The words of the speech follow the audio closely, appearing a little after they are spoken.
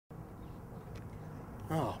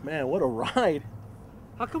Oh man, what a ride!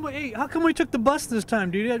 How come we took the bus this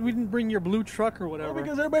time, dude? We didn't bring your blue truck or whatever. Well,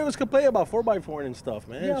 because everybody was complaining about 4x4 and stuff,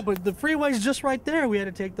 man. Yeah, but the freeway's just right there. We had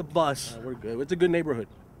to take the bus. We're good. It's a good neighborhood.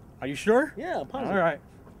 Are you sure? Yeah, I'm positive. All right.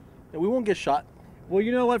 And we won't get shot. Well,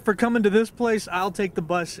 you know what? For coming to this place, I'll take the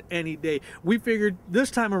bus any day. We figured this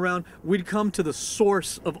time around we'd come to the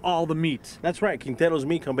source of all the meat. That's right, Quintero's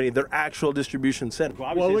Meat Company, their actual distribution center.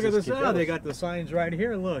 Well, look at this. Oh, they got the signs right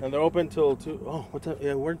here. Look. And they're open till 2. Oh, what time?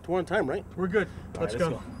 Yeah, we're on time, right? We're good. Let's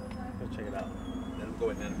go. Let's check it out. Then we'll go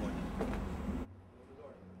in that morning.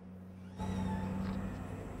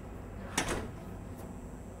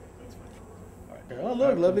 Oh,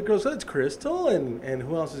 look, lovely girl. So it's Crystal, and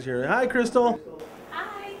who else is here? Hi, Crystal.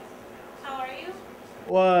 Hi. How are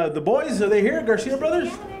you? The boys, are they here? Garcia brothers?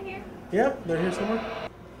 Yeah, they're here. Yep, they're here somewhere.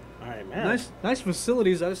 All right, man. Nice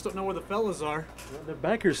facilities. I just don't know where the fellas are. Well, they're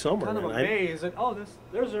back here somewhere. Kind of amazed. There's their office.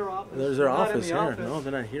 There's their office here. Office. No,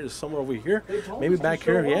 they're not here. They're somewhere over here. Told Maybe us back to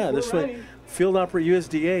show here. up. Yeah, We're this way. ready. Field opera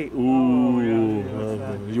USDA. Ooh,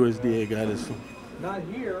 USDA got us. Not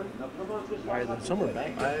here. All right, then somewhere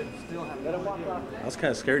back here. I still have no idea. I was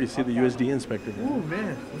kind of scared to see the USD inspector. Ooh,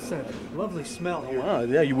 man. What's that lovely smell here? Wow,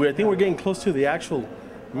 yeah, I think we're getting close to the actual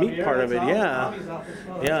meat part of it. Yeah.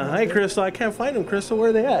 Yeah. Hi, Crystal. I can't find them. Crystal,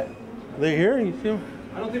 where are they at? Are they here? You see them?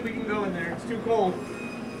 I don't think we can go in there. It's too cold.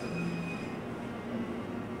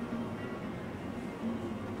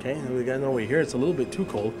 Okay, we got over here. It's a little bit too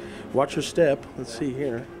cold. Watch your step. Let's see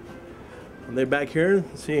here. Are they back here?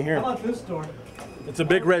 Let's see here. How about this door? It's a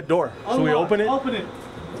big red door. So we open it? Open it.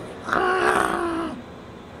 Ah!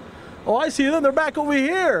 Oh, I see them. They're back over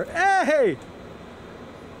here. Hey!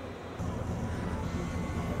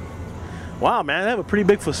 Wow, man, they have a pretty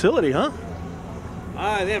big facility, huh?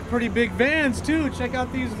 They have pretty big vans too. Check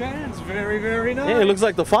out these vans. Very, very nice. Hey, it looks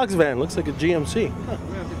like the Fox van. Looks like a GMC. We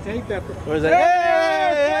have to take that. Where's that?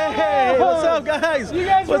 Hey! What's up, guys?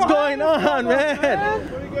 What's going on,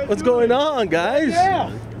 man? What's going on, guys?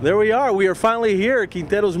 Yeah. There we are. We are finally here at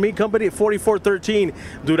Quintero's Meat Company at 4413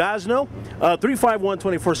 Durazno,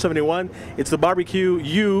 351-2471. It's the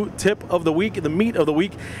barbecue tip of the week, the meat of the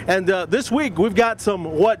week. And this week we've got some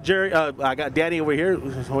what, Jerry? I got Danny over here.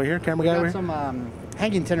 Camera guy over here. Some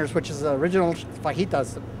hanging tenders, which is the original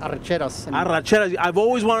fajitas, arracheras. Arracheras. I've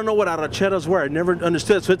always wanted to know what arracheras were. I never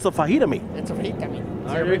understood. So it's the fajita meat. It's a fajita meat. It's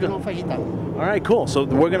All the right, original fajita. All right, cool. So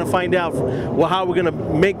we're going to find out how we're going to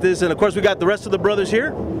make this. And of course, we got the rest of the brothers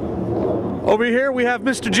here. Over here we have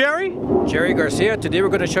Mr. Jerry. Jerry Garcia. Today we're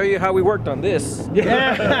going to show you how we worked on this.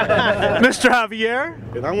 Yeah. Mr.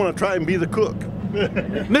 Javier. And I want to try and be the cook.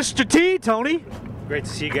 Mr. T, Tony. Great to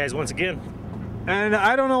see you guys once again. And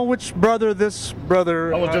I don't know which brother this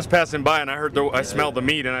brother. I was just passing by and I smelled the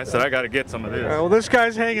meat and I said I got to get some of this. Well, this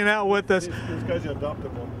guy's hanging out with us. This guy's the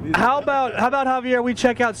adopted one. How about Javier? We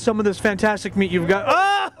check out some of this fantastic meat you've got.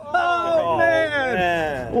 Oh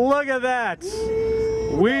man! Look at that.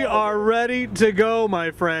 We are ready to go, my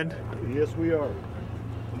friend. Yes, we are.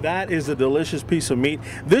 That is a delicious piece of meat.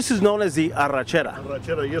 This is known as the arrachera.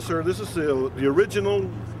 Arrachera, yes, sir. This is the original.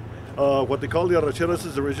 What they call the arrachera. This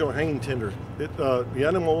is the original hanging tender. The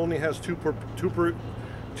animal only has two per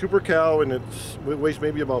cow, and it weighs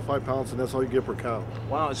maybe about 5 pounds, and that's all you get per cow.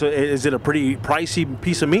 Wow. So is it a pretty pricey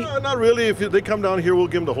piece of meat? Not really. If they come down here, we'll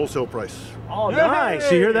give them the wholesale price. Oh,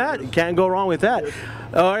 nice. You hear that? You can't go wrong with that.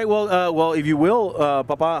 All right. Well, if you will,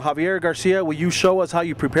 Papa Javier Garcia, will you show us how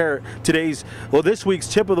you prepare this week's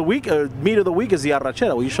tip of the week, meat of the week is the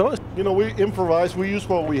arrachera. Will you show us? You know, we improvise. We use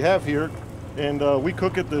what we have here, and we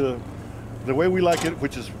cook it the way we like it,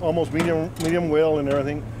 which is almost medium well and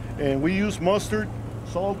everything. And we use mustard,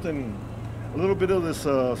 salt, and a little bit of this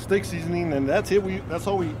steak seasoning, and that's it. That's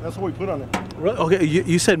all we put on it. Okay,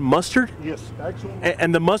 you said mustard? Yes, actual.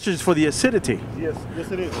 And the mustard is for the acidity. Yes,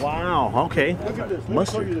 it is. Wow. Okay. Look at this.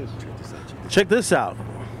 Mustard. Let me show you this. Check this out.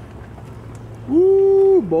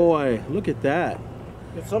 Ooh, boy, look at that.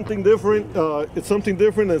 It's something different. It's something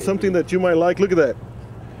different and something that you might like. Look at that.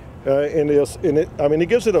 It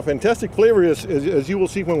gives it a fantastic flavor, as you will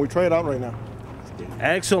see when we try it out right now.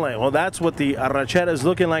 Excellent. Well, that's what the arrachera is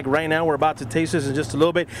looking like right now. We're about to taste this in just a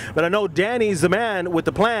little bit. But I know Danny's the man with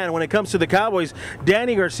the plan when it comes to the Cowboys.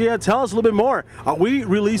 Danny Garcia, tell us a little bit more. Are we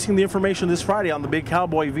releasing the information this Friday on the Big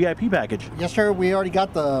Cowboy VIP package? Yes, sir. We already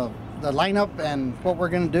got the lineup and what we're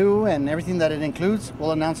going to do and everything that it includes.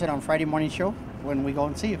 We'll announce it on Friday morning show. when we go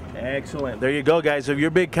and see you. Excellent. There you go, guys. If you're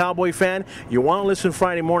a big Cowboy fan, you want to listen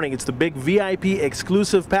Friday morning, it's the big VIP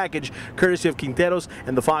exclusive package, courtesy of Quintero's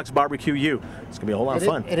and the Fox Barbecue U. It's going to be a whole lot of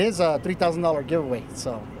fun. It is a $3,000 giveaway,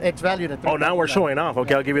 so it's valued at $3,000. Oh, now we're showing off.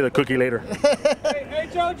 Okay, I'll give you the cookie later. Hey,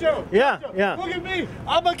 Jojo. Yeah, Jojo, yeah. Look at me.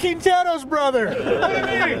 I'm a Quintero's brother. Look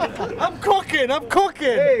at me. I'm cooking. I'm cooking.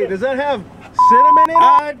 Hey, does that have cinnamon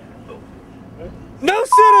in it? No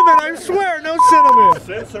cinnamon, I swear, no cinnamon.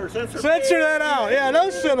 Censor. Censor that out. Yeah, no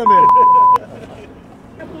cinnamon.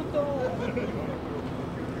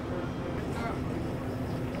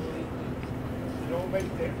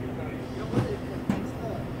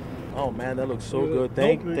 Oh man, that looks so good.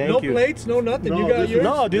 Thank No you. plates, no nothing. No, You got this is- yours?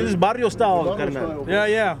 No, dude, this is barrio style. Barrio carnal. style. Yeah,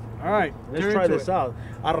 yeah. All right. Let's tear try into this it. out.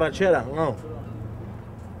 Arrachera. Oh.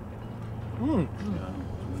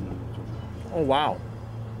 Oh wow.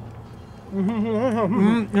 You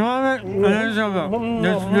know what?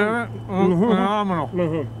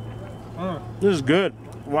 Phenomenal. This is good.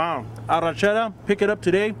 Wow. Arrachera, pick it up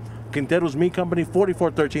today. Quintero's Meat Company,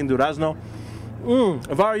 4413 Durazno.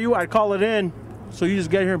 If I were you, I'd call it in. So you just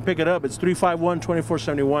get here and pick it up. It's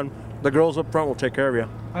 351-2471. The girls up front will take care of you.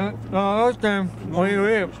 Those things, when you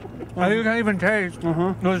eat, you can even taste. It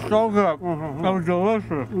was so good. It was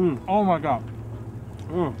delicious. Oh my God.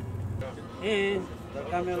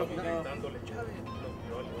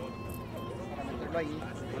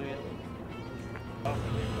 All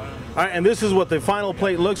right, and this is what the final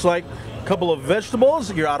plate looks like. A couple of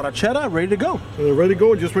vegetables, your arrachera, ready to go. Ready to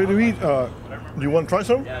go, just ready to eat. Do you want to try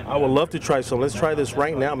some? I would love to try some. Let's try this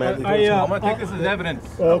right now, man. I'm gonna take this as evidence.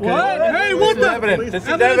 Okay. What? Hey, what the? Evidence. This is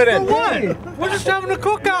Evidence for evidence. what? We're just having a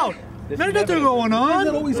cookout. There's nothing going on.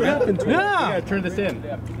 always happen to Yeah. Turn this in.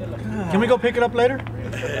 Can we go pick it up later?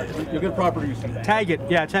 You get proper use. Tag it.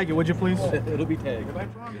 Yeah, tag it, would you please? It'll be tagged.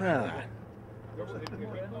 Ah.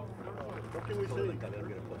 What can we say?